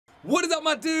What is up,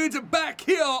 my dudes? Back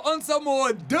here on some more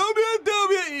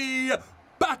WWE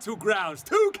Battlegrounds,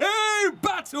 2K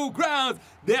Battlegrounds.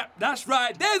 Yep, that's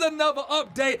right. There's another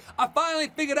update. I finally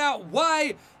figured out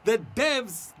why the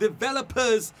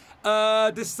developers,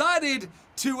 decided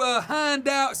to hand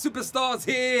out superstars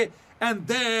here and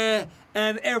there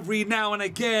and every now and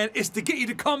again. It's to get you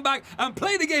to come back and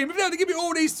play the game. If they have to give you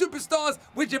all these superstars,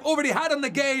 which you've already had on the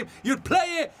game, you'd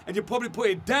play it and you'd probably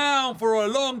put it down for a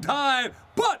long time.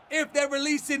 But if they're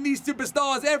releasing these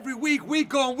superstars every week,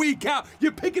 week on, week out,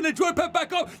 you're picking the joypad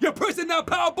back up, you're pressing that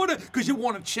power button because you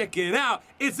want to check it out.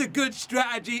 It's a good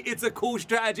strategy. It's a cool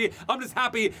strategy. I'm just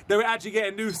happy that we're actually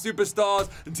getting new superstars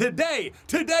today.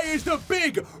 Today is the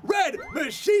big red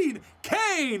machine,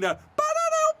 Kane.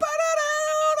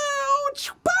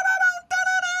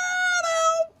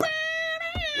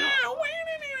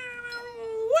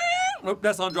 Oh,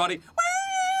 that's Andrade.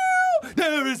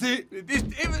 There is it.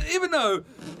 Even though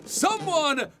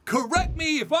someone correct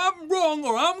me if I'm wrong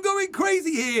or I'm going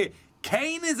crazy here,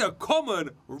 Kane is a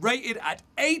common rated at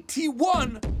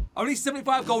 81, only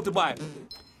 75 gold to buy.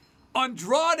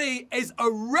 Andrade is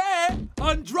a rare.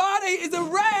 Andrade is a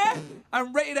rare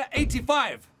and rated at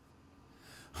 85.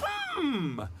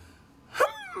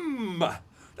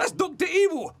 That's Dr.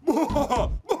 Evil.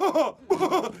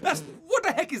 That's, what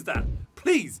the heck is that?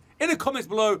 Please, in the comments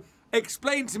below,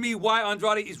 explain to me why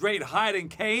Andrade is rated higher than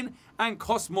Kane and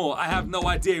costs more. I have no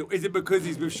idea. Is it because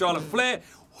he's with Charlotte Flair?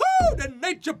 Woo! The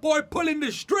nature boy pulling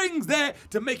the strings there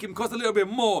to make him cost a little bit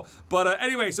more. But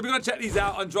anyway, so we're going to check these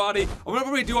out. Andrade. I'm going to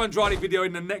probably do Andrade video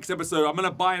in the next episode. I'm going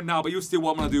to buy him now, but you'll see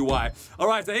what I'm going to do why. All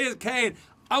right, so here's Kane.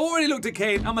 I already looked at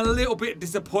Kane. I'm a little bit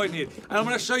disappointed. And I'm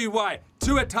going to show you why.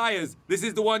 Two attires. This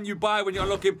is the one you buy when you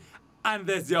unlock him. And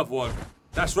there's the other one.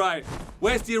 That's right.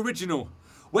 Where's the original?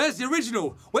 Where's the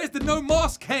original? Where's the no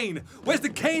mask Kane? Where's the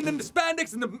Kane and the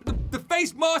spandex and the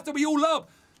face mask that we all love?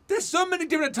 There's so many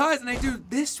different attires and they do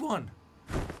this one.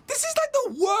 This is like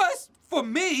the worst for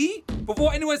me.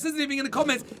 Before anyone says anything in the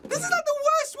comments, this is like the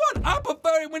worst one. I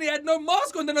prefer it when he had no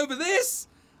mask on than over this.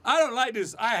 I don't like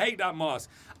this. I hate that mask.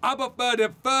 I prefer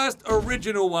the first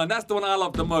original one. That's the one I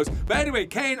love the most. But anyway,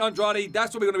 Kane, Andrade,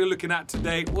 that's what we're going to be looking at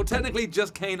today. Well, technically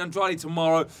just Kane, Andrade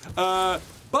tomorrow.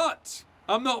 But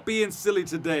I'm not being silly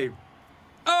today.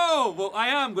 Oh, well, I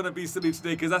am going to be silly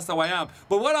today because that's how I am.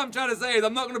 But what I'm trying to say is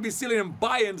I'm not going to be silly and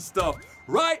buying stuff.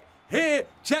 Right here,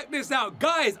 check this out.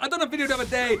 Guys, I done a video the other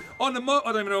day on the I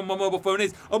don't even know what my mobile phone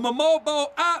is. On my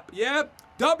mobile app, yeah?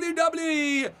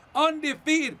 WWE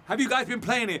Undefeated. Have you guys been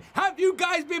playing it? Have you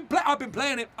guys been playing? I've been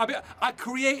playing it. I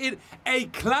created a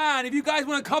clan. If you guys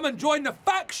want to come and join the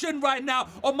faction right now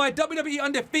on my WWE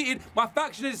Undefeated, my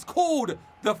faction is called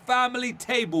the Family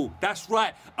Table. That's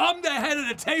right. I'm the head of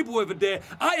the table over there.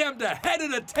 I am the head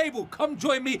of the table. Come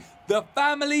join me. The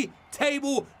Family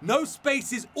Table. No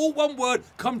spaces. All one word.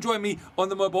 Come join me on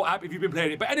the mobile app if you've been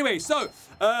playing it. But anyway, so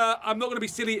I'm not going to be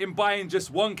silly in buying just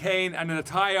one Kane and an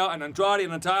attire and Andrade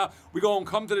and an attire. We're going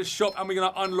to come to the shop and we're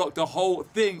going to unlock the whole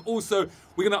thing. Also,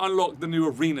 we're going to unlock the new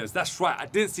arenas. That's right. I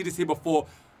didn't see this here before.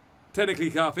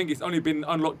 Technically, I think it's only been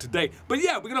unlocked today. But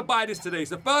yeah, we're going to buy this today.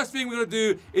 So the first thing we're going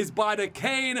to do is buy the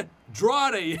Kane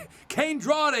Drade. Kane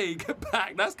Drade. Get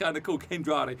back. That's kind of cool. Kane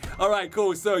Drade. All right,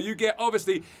 cool. So you get,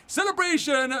 obviously,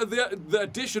 celebration, the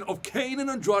addition of Kane and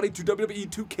Andrade to WWE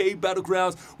 2K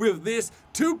Battlegrounds with this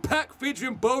 2-pack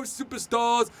featuring both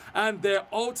superstars and their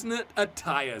alternate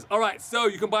attires. All right, so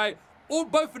you can buy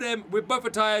both of them with both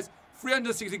attires.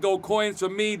 360 gold coins. For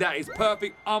me, that is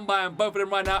perfect. I'm buying both of them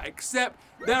right now, except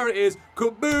there it is.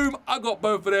 Kaboom! I got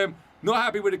both of them. Not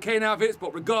happy with the Kane outfits,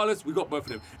 but regardless, we got both of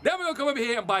them. Then we're going to come over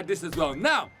here and buy this as well.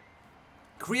 Now,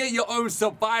 create your own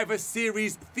Survivor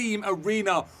Series theme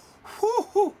arena.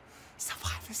 Woo-hoo.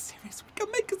 Survivor Series. We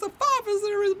can make a Survivor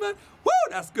Series, man. Woo!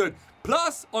 That's good.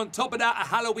 Plus, on top of that, a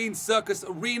Halloween Circus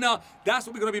arena. That's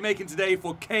what we're going to be making today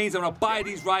for Kane's. I'm going to buy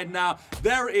these right now.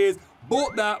 There it is.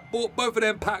 Bought that. Bought both of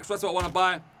them packs. That's what I want to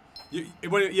buy.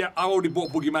 Yeah, I already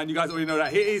bought Boogeyman. You guys already know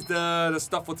that. Here is the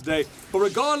stuff for today. But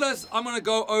regardless, I'm going to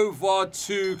go over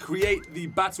to create the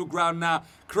Battleground now.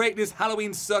 Create this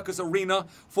Halloween Circus arena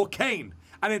for Kane.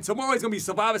 And then tomorrow is going to be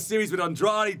Survivor Series with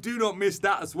Andrade. Do not miss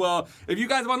that as well. If you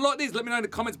guys have unlocked these, let me know in the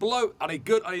comments below. Are they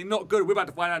good? Are they not good? We're about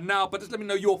to find out now. But just let me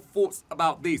know your thoughts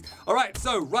about these. All right,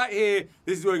 so right here,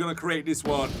 this is where we're going to create this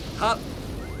one.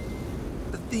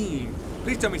 The theme.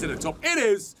 Please tell me it's at the top. It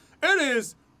is. It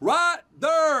is right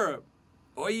there.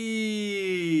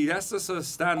 Oi, that's just a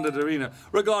standard arena.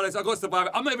 Regardless, I got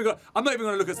Survivor. I'm not even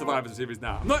gonna look at Survivor Series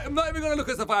now. I'm not even gonna look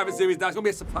at Survivor Series now. It's gonna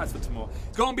be a surprise for tomorrow.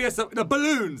 It's gonna be the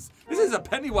balloons. This is a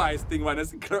Pennywise thing right now.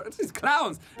 This is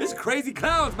clowns. This is crazy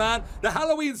clowns, man. The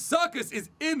Halloween circus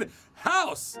is in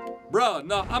house, bro.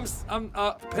 No, I'm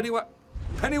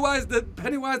Pennywise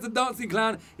the dancing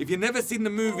clown. If you've never seen the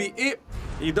movie It,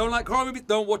 and you don't like horror movies,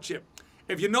 don't watch it.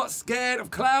 If you're not scared of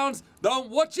clowns, don't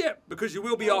watch it, because you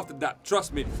will be after that.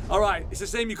 Trust me. All right, it's a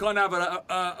shame you can't have an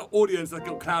audience that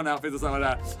got clown outfits or something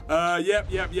like that.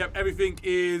 Yep. Everything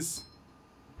is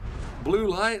blue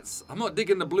lights. I'm not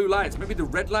digging the blue lights. Maybe the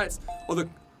red lights or the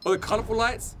colorful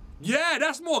lights. Yeah,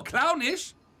 that's more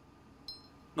clownish.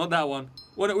 Not that one.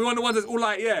 We want the ones that's all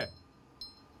light. Yeah.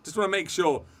 Just want to make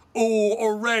sure. Oh,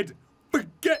 or red.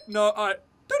 Forget no. All right.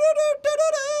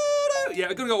 Yeah,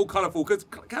 we're gonna go all colourful because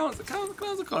clowns are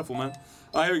colourful, man.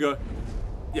 All right, here we go.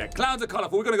 Yeah, clowns are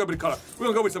colourful. We're gonna go with colour. We're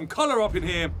gonna go with some colour up in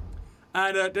here,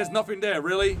 and there's nothing there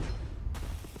really.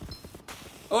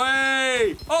 Oh,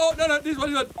 hey! Oh no, this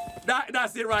one.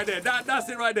 That's it right there. That's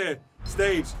it right there.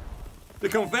 Stage. The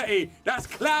confetti. That's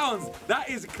clowns. That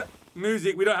is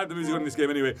music. We don't have the music on this game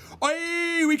anyway.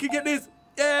 Oh, we can get this.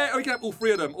 Yeah, we can have all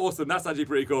three of them. Awesome. That's actually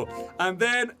pretty cool. And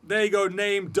then there you go.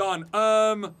 Name done.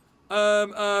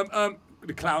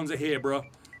 The clowns are here, bro.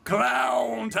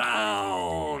 Clown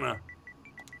Town.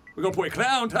 We're gonna put it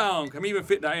Clown Town. Can we even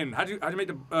fit that in? How do you make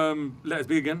the letters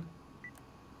big again?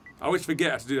 I always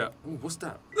forget how to do that. Ooh, what's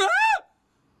that? Ah!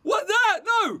 What's that?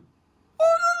 No.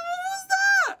 What's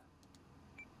that?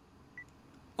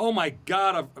 Oh my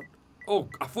God!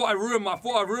 I thought I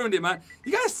ruined it, man.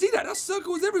 You guys see that? That's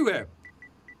circles everywhere.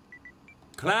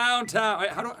 Clown Town.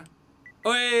 Wait, how do I?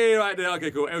 Oh, hey, right there.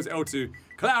 Okay, cool. It was L2.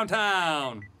 Clown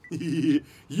Town. Yeah.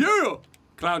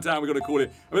 Clown Town, we're going to call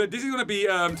it. I mean, this is going to be,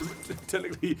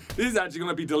 technically, this is actually going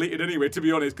to be deleted anyway, to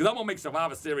be honest, because I'm going to make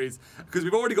Survivor Series, because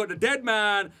we've already got the Dead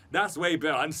Man. That's way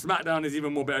better, and SmackDown is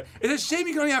even more better. It's a shame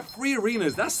you can only have 3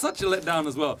 arenas. That's such a letdown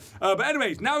as well. But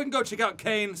anyways, now we can go check out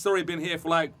Kane. Sorry, been here for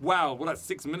like, wow, what, like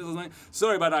 6 minutes or something?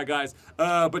 Sorry about that, guys.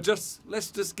 But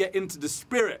let's just get into the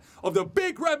spirit of the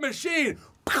Big Red Machine.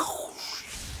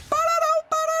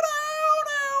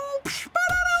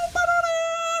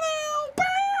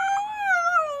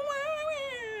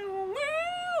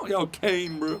 Yo,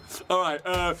 Kane, bro. All right,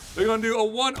 we're gonna do a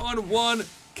one-on-one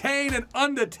Kane and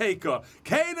Undertaker.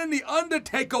 Kane and the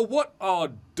Undertaker. What? Oh,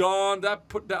 darn! That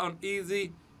put that on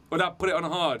easy, or that put it on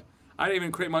hard. I didn't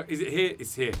even create my. Is it here?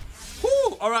 It's here.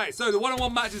 Woo! All right. So the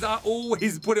one-on-one matches, I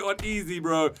always put it on easy,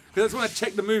 bro, because I just want to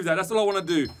check the moves out. That's all I want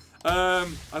to do. I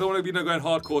don't want to be going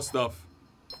hardcore stuff.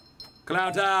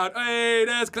 Clown Town. Hey,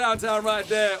 there's Clown Town right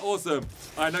there. Awesome.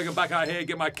 All right, now I go back out here,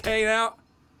 get my Kane out.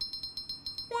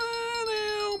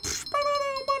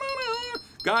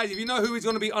 Guys, if you know who is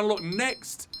going to be unlocked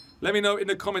next, let me know in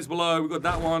the comments below. We've got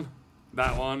that one,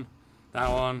 that one,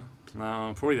 that one.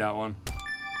 No, probably that one.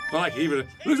 I like either.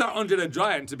 Looks like Andre the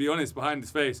Giant, to be honest, behind his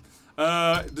face.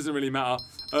 It doesn't really matter.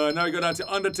 Now we go down to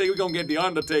Undertaker. We're going to get the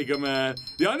Undertaker, man.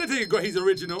 The Undertaker got his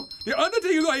original. The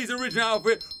Undertaker got his original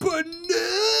outfit. But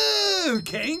no!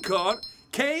 Kane can't.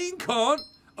 Kane can't.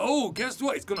 Oh, guess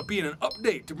what? It's going to be in an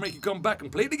update to make you come back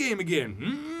and play the game again.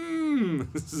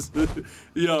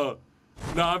 Yo.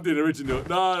 No, I'm doing original.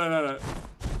 No.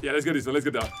 Yeah, let's go this one. Let's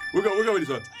go down. We'll go with this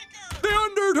one. The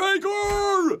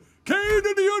Undertaker! Kane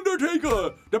and the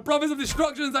Undertaker! The Brothers of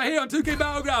Destructions are here on 2K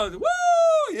Battlegrounds.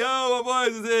 Woo! Yo, my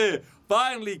boys is here.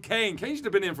 Finally, Kane. Kane should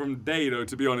have been in from day, though,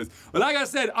 to be honest. But like I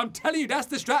said, I'm telling you, that's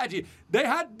the strategy. They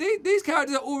had these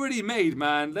characters are already made,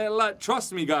 man. They're like,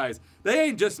 trust me, guys. They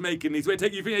ain't just making these. You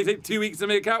think they take 2 weeks to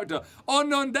make a character? Oh,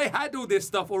 no, they had all this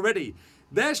stuff already.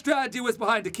 Their strategy was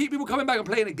behind to keep people coming back and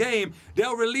playing the game.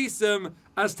 They'll release them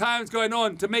as time's going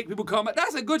on to make people come back.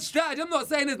 That's a good strategy. I'm not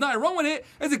saying there's nothing wrong with it.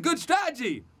 It's a good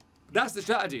strategy. That's the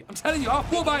strategy. I'm telling you, I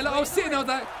thought about it. Like, I was sitting there, I was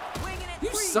like,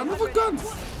 you son of a gun.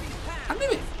 I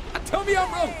knew it. Tell me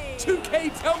I'm wrong.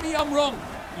 2K, tell me I'm wrong.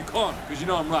 You can't, because you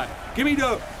know I'm right. Give me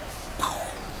the...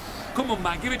 Come on,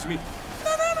 man. Give it to me.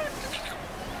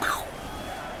 No.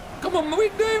 Come on, man. We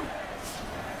do.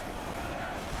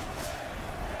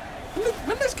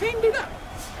 When does Kane do that?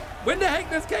 When the heck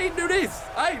does Kane do this?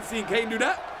 I ain't seen Kane do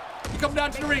that. You come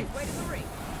down to the ring.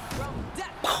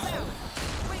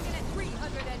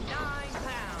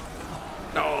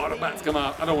 No, the bats come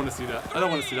out. I don't want to see that. I don't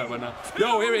want to see that right now.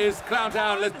 Yo, here it is. Clown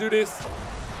Town. Let's do this.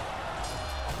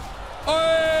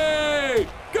 Hey!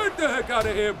 Get the heck out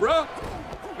of here, bro.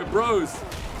 We're bros.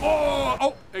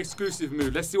 Oh, exclusive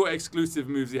move. Let's see what exclusive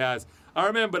moves he has. I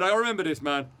remember this,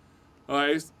 man. All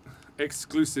right.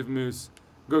 Exclusive moves.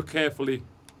 Go carefully.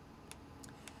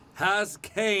 Has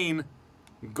Kane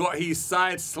Got his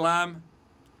side slam.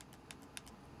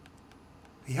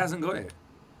 He hasn't got it.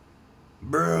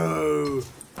 Bro.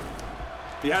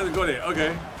 He hasn't got it.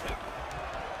 Okay.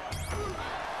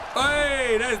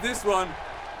 Hey, there's this one.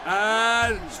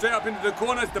 And straight up into the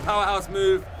corner. It's the powerhouse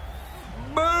move.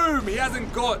 Boom. He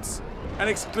hasn't got an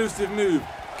exclusive move.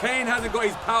 Kane hasn't got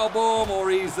his powerbomb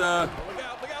or his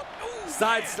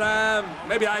side slam.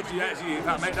 Maybe actually, in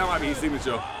fact, that might be his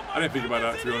signature. I didn't think about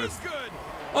that, to be honest.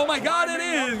 Oh my God, it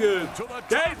is good.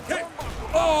 Kane.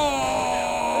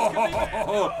 Oh!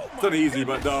 It's not easy,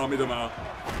 but damn, it don't matter.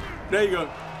 There you go.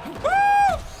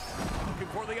 Woo!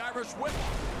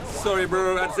 Sorry,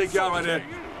 bro. I had to take you out right there.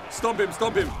 Stomp him.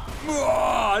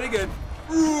 And again.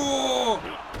 Oh,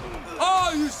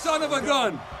 you son of a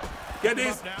gun. Get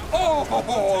this.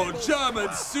 Oh, German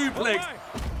suplex.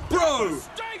 Bro.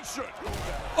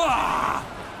 Ah!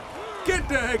 Get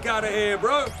the heck out of here,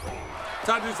 bro.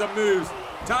 Time to do some moves.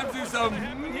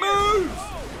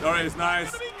 All right, it's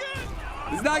nice.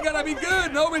 It's not gonna be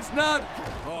good. No, it's not.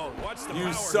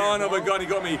 You son of a gun. He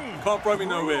got me. Can't throw me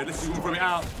nowhere. Let's see if he can throw me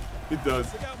out. It does.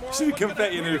 See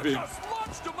confetti and everything.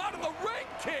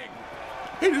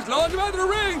 He just launched him out of the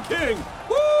ring, King.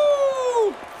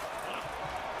 Woo!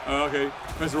 Okay,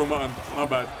 press the wrong button. My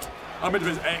bad. I meant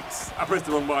to press X. I pressed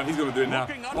the wrong button. He's gonna do it now.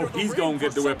 Oh, he's gonna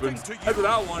get the weapons. That's what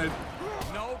I wanted.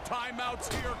 No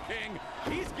timeouts here, King.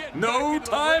 No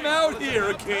timeout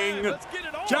here, King.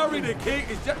 Jerry the King.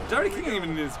 Is Jerry the King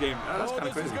even in this game? Oh, that's kind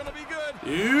of crazy.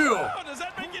 Yeah. Does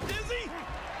that make you dizzy?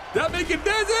 That make you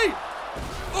dizzy?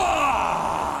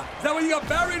 Oh, is that what you got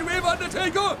buried with,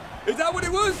 Undertaker? Is that what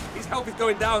it was? His health is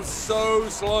going down so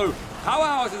slow.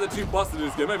 Powerhouses are too busted in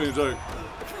this game. Not even a joke.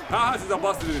 Powerhouses are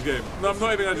busted in this game. No, I'm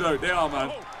not even a joke. They are,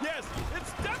 man. Oh, yes,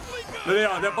 it's definitely good. They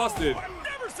are. They're busted. I've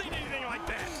never seen anything like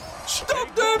that.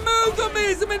 Stop doing moves on me.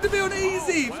 It's meant to be on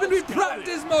easy. It's meant to be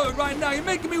practice mode right now. You're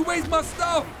making me waste my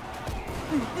stuff.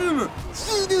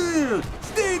 Stay down.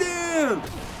 Stay down.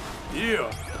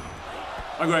 Yeah.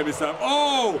 I'm going to miss that.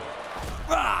 Oh.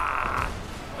 Ah.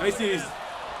 Let me see this.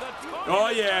 Oh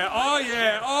yeah. All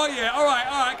right.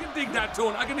 I can dig that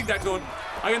taunt.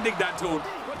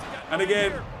 And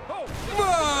again.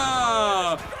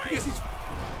 Ah. Yes, he's...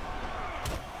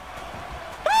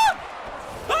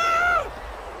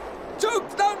 Choke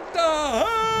stunter!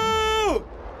 Oh!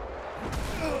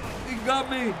 He got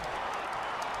me.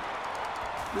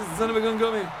 This son of a gun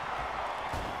got me.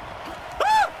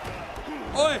 Ah!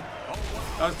 Oi!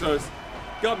 That was close.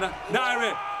 Got him now.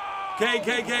 Direct. Kane.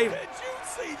 Did you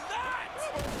see that?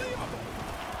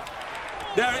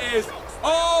 There it is.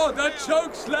 Oh, the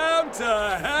choke slam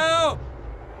to hell.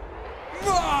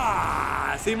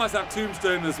 Ah! So he must have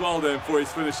tombstone as well then for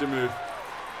his finishing move.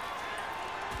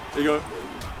 There you go.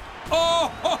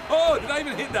 Oh, did I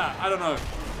even hit that? I don't know.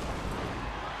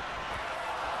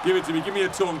 Give it to me. Give me a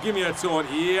taunt.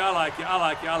 Yeah, I like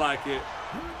it.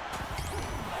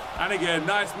 And again,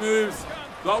 nice moves.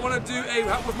 Do I want to do a...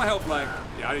 What's my health like?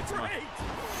 Yeah, I need some.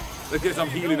 Let's get some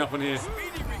healing up in here.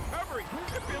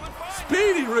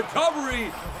 Speedy recovery.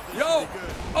 Yo.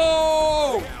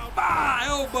 Oh.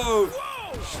 Elbow.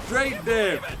 Straight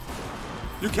there.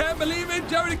 You can't believe it,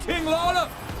 Jerry the King Lawler.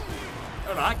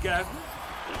 Oh, no, I can.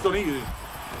 It's not easy.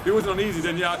 If it wasn't on easy,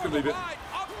 then yeah, I could believe it.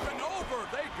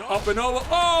 Up and over.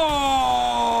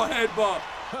 Oh, headbutt.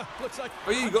 Looks like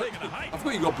I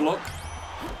forgot you got blocked.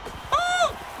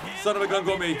 Oh! Son of a gun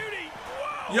got me.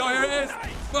 Yo, here it is.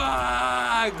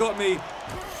 Ah, got me.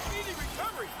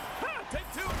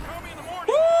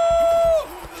 Woo!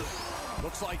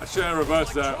 I should have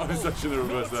reversed that. Honestly, I should have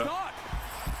reversed that.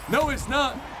 No, it's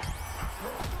not.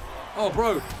 Oh,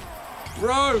 bro.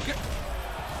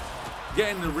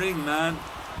 Get in the ring, man.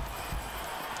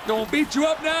 Gonna beat you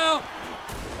up now.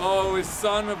 Oh, his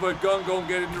son of a gun gonna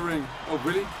get in the ring. Oh,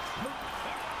 really?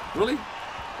 Really?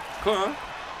 Come on.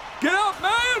 Get up,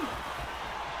 man!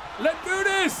 Let's do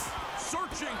this!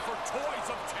 Searching for toys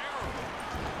of terror.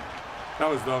 That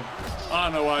was dumb. I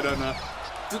don't know why I done that.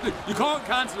 You can't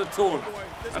cancel a taunt.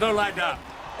 I don't like that.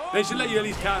 They should let you at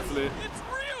least cancel it. It's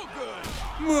real good.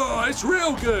 Oh, it's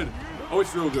real good. Oh,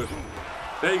 it's real good.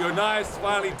 There you go, nice.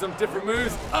 Finally, some different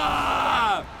moves.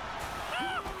 Ah!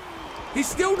 He's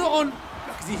still not on,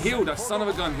 because he healed. That son of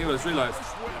a gun healed, I just realized.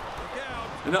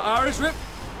 And the Irish whip.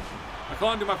 I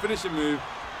can't do my finishing move,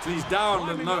 so he's down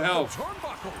with no health.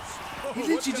 He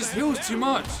literally just heals too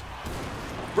much.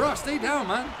 Bruh, stay down,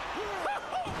 man.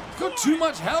 He's got too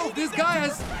much health. This guy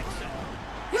has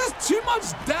too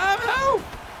much damn health.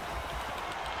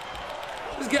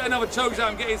 Let's get another choke down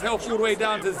and get his health all the way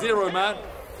down to 0, man.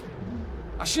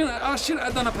 I shouldn't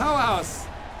have done a powerhouse.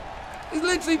 He's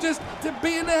literally just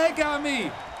beating the heck out of me.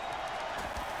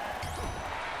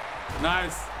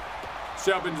 Nice.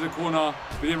 Straight up into the corner.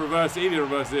 We didn't reverse it. He didn't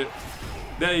reverse it.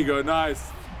 There you go. Nice.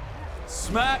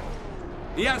 Smack.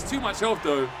 He has too much health,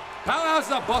 though.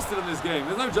 Powerhouses are busted in this game.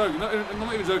 There's no joke. I'm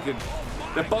not even joking.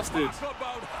 They're busted.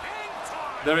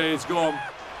 There it is. Go on.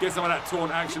 Get some of that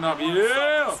taunt action up.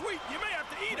 Yeah.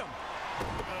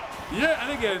 Yeah,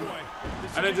 and again.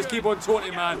 And then just keep on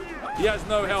taunting, man. He has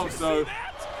no health, so.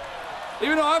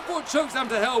 Even though I thought chokeslam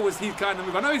to hell was his kind of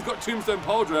move. I know he's got tombstone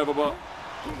pole driver, but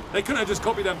they couldn't have just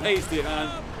copied and pasted it,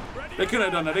 man. They couldn't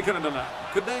have done that. They couldn't have done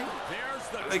that. Could they?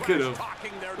 They could have.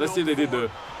 Let's see if they did, though.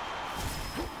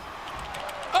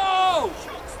 Oh!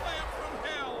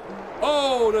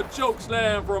 Oh, the choke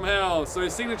slam from hell. So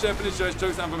his signature finisher is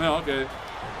choke slam from hell. Okay.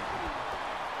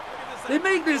 They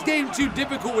make this game too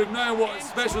difficult with knowing what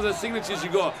specials and signatures you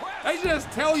got. They should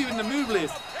just tell you in the move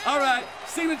list. All right,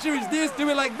 signature is this, do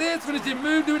it like this. Finishing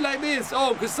move, do it like this.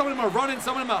 Oh, because some of them are running,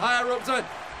 some of them are higher up. So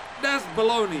that's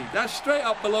baloney. That's straight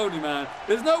up baloney, man.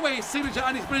 There's no way his signature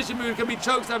and his finishing move can be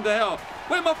chokeslam to hell.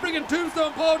 Where's my freaking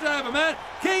tombstone pole driver, man?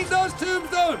 Kane does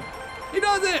tombstone. He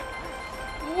does it.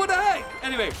 What the heck?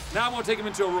 Anyway, now I'm going to take him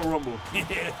into a Royal Rumble.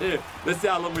 Let's see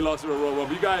how long we last in a Royal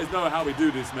Rumble. You guys know how we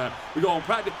do this, man. We go on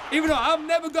practice. Even though I'm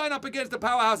never going up against the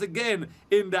Powerhouse again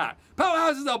in that.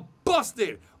 Powerhouses are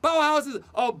busted. Powerhouses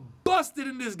are busted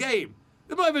in this game.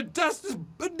 They're not even just,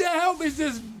 their health is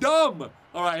just dumb.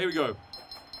 All right, here we go.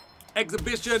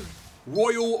 Exhibition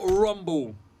Royal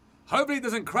Rumble. Hopefully it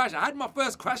doesn't crash. I had my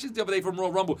first crashes the other day from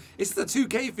Royal Rumble. It's the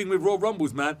 2K thing with Royal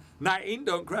Rumbles, man. 19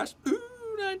 don't crash. Ooh,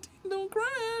 19 don't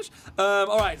crash.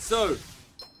 All right, so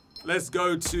let's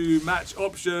go to match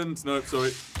options. Nope,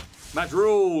 sorry. Match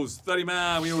rules. 30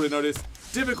 man. We already know this.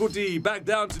 Difficulty back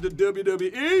down to the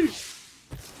WWE.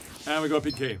 And we got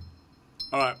pick Kane.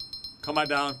 All right, come back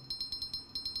down.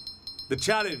 The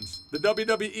challenge. The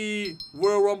WWE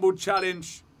Royal Rumble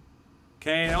challenge.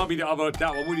 Kane, that might be the other.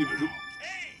 That one.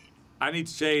 I need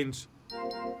to change.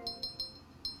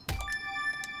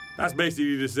 That's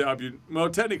basically the setup you... Well,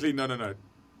 technically, no.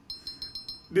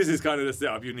 This is kind of the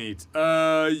setup you need.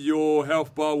 Your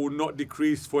health bar will not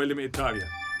decrease for a limited time, yeah.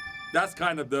 That's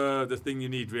kind of the thing you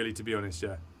need, really, to be honest,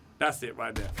 yeah. That's it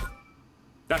right there.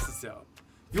 That's the setup.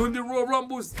 You want to do Royal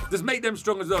Rumbles? Just make them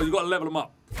strong as well. You got to level them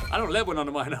up. I don't level none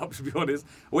of mine up, to be honest.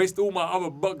 I waste all my other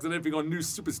bugs and everything on new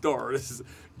superstars.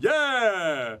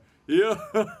 Yeah! Yeah.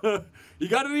 You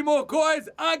got any more coins?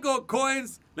 I got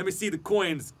coins. Let me see the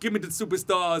coins. Give me the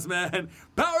superstars, man.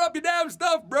 Power up your damn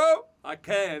stuff, bro. I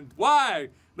can't. Why?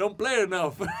 Don't play it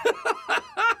enough.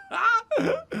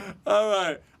 All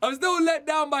right. I'm still let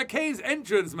down by Kane's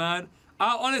entrance, man.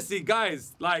 Honestly,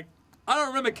 guys, like, I don't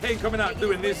remember Kane coming out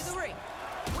doing this.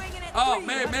 Oh,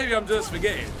 maybe I'm just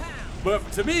forgetting.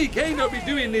 But to me, Kane don't be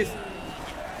doing this.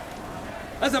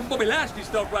 That's some Bobby Lashley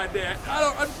stuff right there.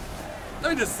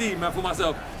 Let me just see, man, for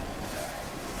myself.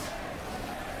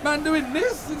 Man doing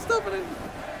this and stuff, and then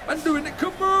man doing it.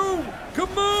 Come on.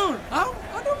 I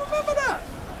don't remember that.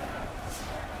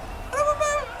 I don't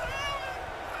remember.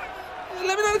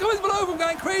 Let me know in the comments below if I'm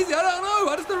going crazy. I don't know.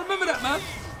 I just don't remember that, man.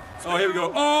 Oh, here we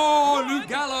go. Oh, Luke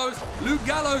Gallows. Luke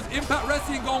Gallows. Impact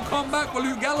Wrestling gonna come back for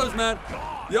Luke Gallows, man.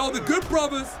 Yo, the Good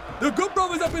Brothers. The Good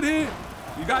Brothers up in here.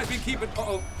 You guys been keeping...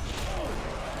 Uh-oh.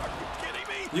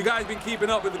 You guys been keeping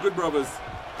up with the Good Brothers.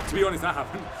 To be honest, I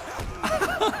haven't.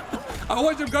 I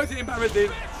watched them go to Impact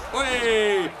Wrestling.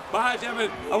 Hey, but I actually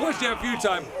haven't. I watched it a few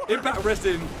times. Impact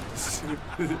Wrestling.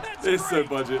 It's so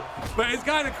budget, but it's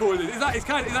kind of cool. It's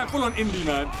like full on indie,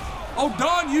 man. Oh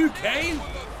darn you, Kane!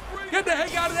 Get the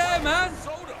heck out of there, man!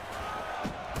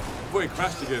 Boy, he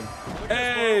crashed again.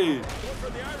 Hey,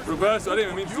 reversal. I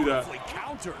didn't even mean to do that.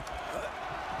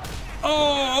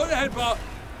 Oh, the headbutt.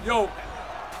 Yo,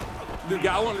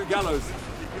 I want Luke Gallows.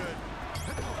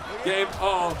 Get him.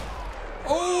 Oh.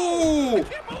 Oh!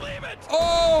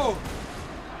 Oh!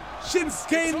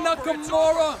 Shinsuke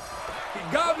Nakamura! He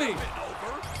got me!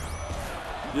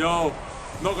 Yo,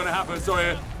 not gonna happen,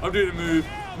 sorry. I'm doing a move.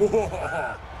 Whoa.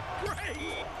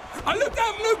 I looked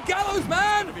at Luke Gallows,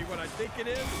 man!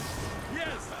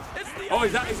 Oh,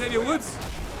 is that Xavier Woods?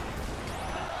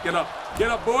 Get up,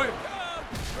 boy.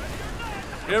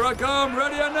 Here I come,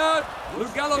 ready or not.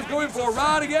 Luke Gallows going for a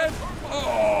ride again.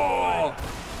 Oh!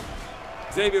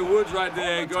 Xavier Woods right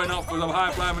there going up for some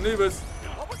high-flying maneuvers.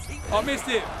 Oh, missed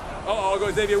it. Uh-oh, I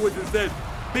got Xavier Woods instead.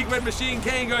 Big Red Machine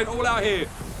Kane going all out here.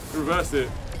 Reverse it.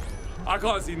 I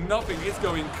can't see nothing. It's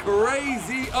going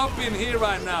crazy up in here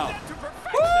right now.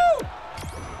 Woo!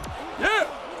 Yeah!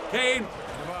 Kane.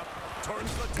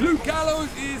 Luke Gallows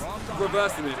is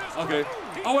reversing it. Okay.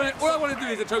 All I want to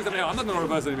do is a choke something out. I'm not going to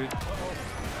reverse anything.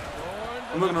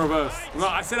 I'm not going to reverse. No,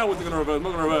 I said I wasn't going to reverse. I'm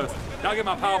not going to reverse. I'll get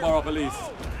my power bar up at least.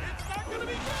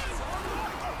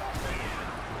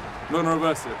 No, no,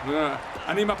 reverse it. No.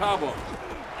 I need my power bomb.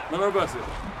 No, reverse it.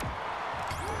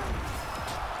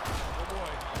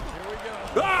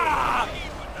 Ah!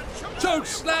 Choke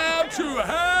slam to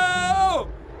hell!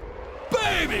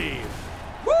 Baby!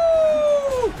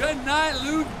 Woo! Good night,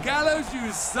 Luke Gallows,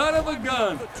 you son of a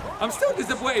gun. I'm still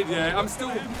disappointed, yeah. I'm still...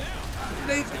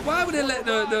 why would they let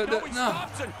no.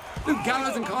 Luke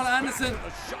Gallows and Carl Anderson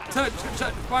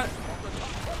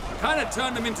kind of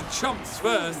turned them into chumps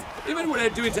first. Even what they're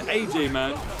doing to AJ,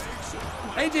 man.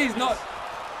 AJ's not...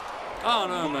 I don't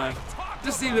know, man.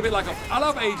 Just seems a bit like a... I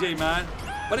love AJ, man.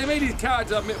 But they made his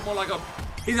character a bit more like a...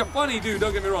 He's a funny dude,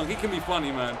 don't get me wrong. He can be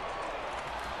funny, man.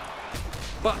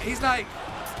 But he's like...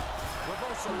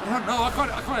 I don't know, I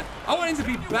can't... I want him to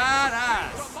be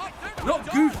badass. Not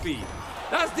goofy.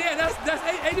 That's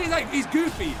AJ's like, he's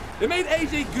goofy. They made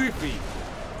AJ goofy.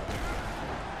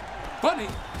 Funny,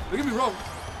 don't get me wrong.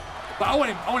 But I want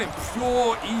him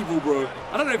pure evil, bro.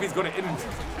 I don't know if he's got it in him.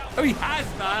 Oh, he has,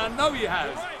 man. I know he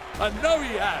has. I know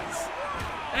he has.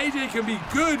 AJ can be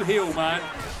good heel, man.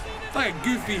 It's like a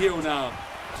goofy heel now.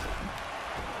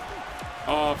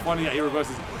 Oh, funny that he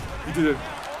reverses. He did it.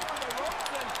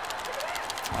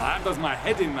 Oh, that does my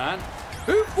head in, man.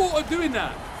 Who thought of doing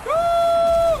that?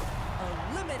 Woo!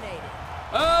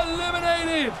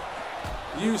 Eliminated!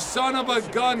 You son of a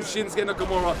gun, Shinsuke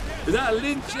Nakamura. Is that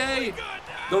Lince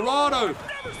Dorado?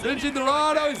 Lince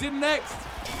Dorado is in next.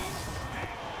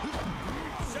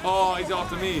 Oh, he's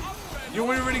after me. You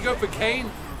want to really go for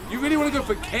Kane? You really want to go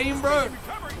for Kane, bro?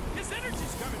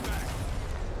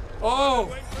 Oh,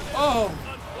 oh,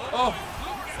 oh.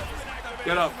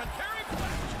 Get up.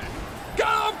 Get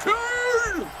up,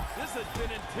 Kane! This has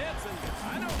been intense, and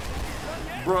I don't...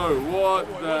 Bro, what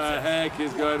the heck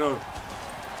is going on?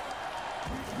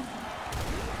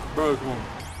 Bro, come on.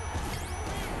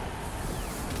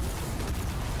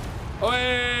 Oh,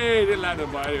 hey, didn't land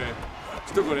him, but anyway.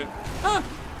 Still got it. Ah,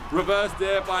 reversed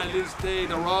there by Lince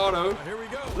Dorado. Here we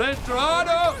go. Lince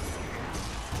Dorado!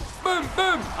 Boom,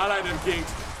 boom! I like them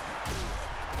kicks.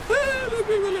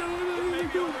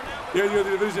 Yeah, you got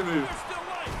the division move.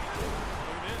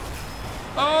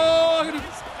 Oh, I'm gonna...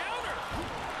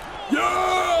 Yo,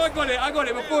 I got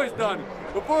it before it's done.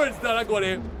 Before it's done, I got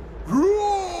it.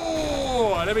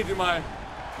 Let me do my...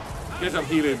 Guess I'm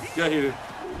healing. Get healing.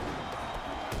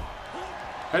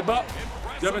 Headbutt.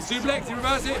 German suplex, you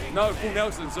reverse it? No, full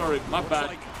Nelson, sorry. My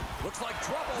bad.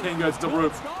 Kane goes to the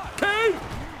roof. Kane!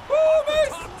 Oh,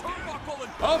 miss!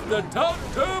 Off the top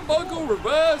turnbuckle,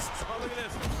 reversed.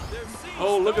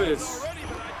 Oh, look at this.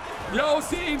 Yo,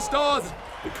 seeing stars.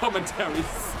 The commentary is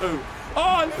so...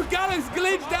 Oh, Luke Gallows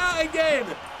glitched out again!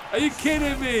 Are you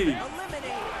kidding me?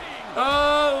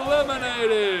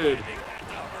 Eliminated!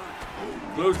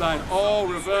 Clothesline, oh,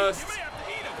 reversed.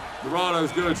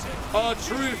 Dorado's good. Oh,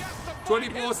 Truth,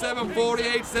 24/7,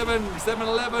 48/7,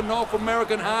 7-Eleven, North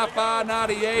American Hi-Fi,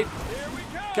 98.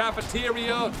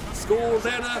 Cafeteria, school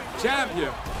dinner,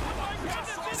 champion.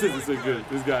 This is so good,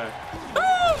 this guy.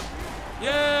 Woo!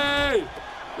 Yay!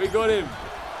 We got him.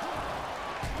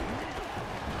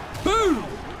 Boom!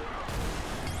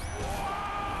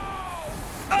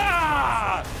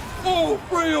 Ah! All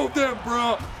three of them,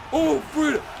 bro. All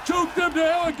three. Choke them to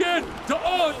hell again to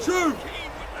R-Truth.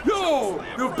 Yo,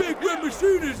 the big red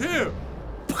machine is here.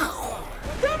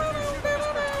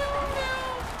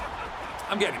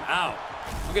 I'm getting him out.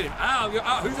 I'm getting him out. You're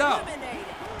out. Who's out?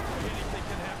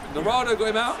 Dorado got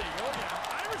him out.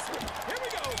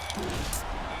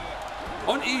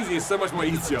 On easy is so much more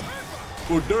easier.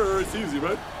 Well, it's easy,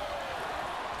 right?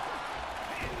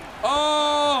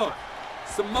 Oh!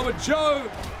 Samoa Joe! Oh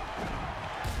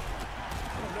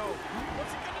no,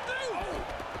 what's he gonna do?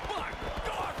 Oh my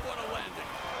God, what a landing!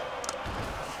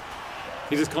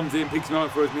 He just comes in, picks me up,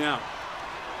 and throws me out.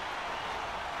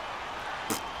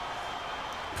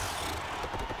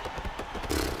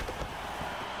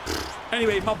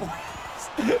 Anyway, my boys,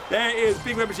 there is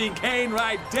Big Red Machine Kane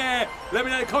right there. Let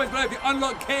me know in the comments below if you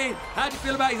unlock Kane. How do you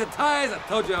feel about his attires? I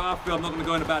told you how I feel. I'm not going to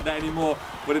go on about that anymore.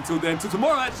 But until then, till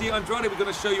tomorrow actually, Andrade, we're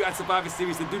going to show you at Survivor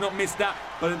Series, so do not miss that.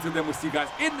 But until then, we'll see you guys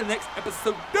in the next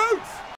episode. Dudes!